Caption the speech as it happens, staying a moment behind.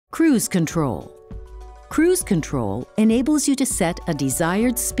Cruise control. Cruise control enables you to set a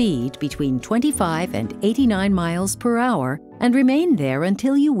desired speed between 25 and 89 miles per hour and remain there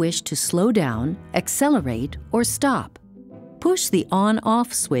until you wish to slow down, accelerate, or stop. Push the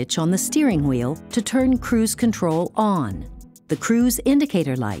on-off switch on the steering wheel to turn cruise control on. The cruise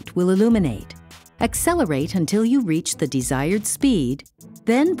indicator light will illuminate. Accelerate until you reach the desired speed,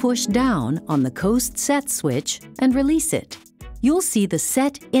 then push down on the coast set switch and release it. You'll see the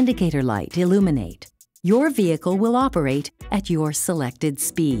set indicator light illuminate. Your vehicle will operate at your selected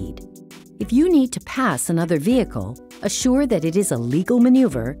speed. If you need to pass another vehicle, assure that it is a legal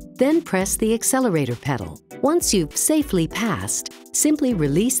maneuver, then press the accelerator pedal. Once you've safely passed, simply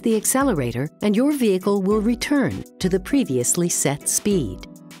release the accelerator and your vehicle will return to the previously set speed.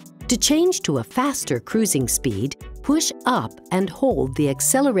 To change to a faster cruising speed, push up and hold the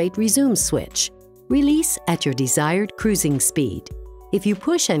Accelerate Resume switch. Release at your desired cruising speed. If you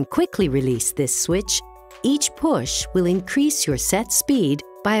push and quickly release this switch, each push will increase your set speed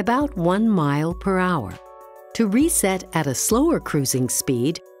by about 1 mile per hour. To reset at a slower cruising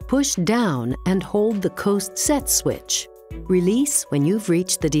speed, push down and hold the Coast Set switch. Release when you've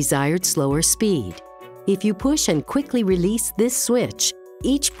reached the desired slower speed. If you push and quickly release this switch,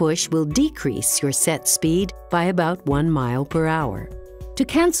 each push will decrease your set speed by about 1 mile per hour. To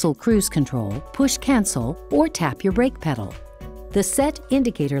cancel cruise control, push cancel or tap your brake pedal. The set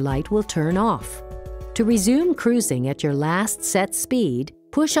indicator light will turn off. To resume cruising at your last set speed,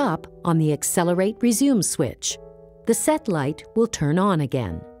 push up on the Accelerate Resume switch. The set light will turn on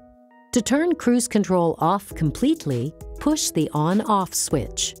again. To turn cruise control off completely, push the on-off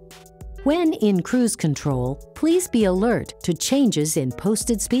switch. When in cruise control, please be alert to changes in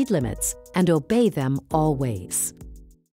posted speed limits and obey them always.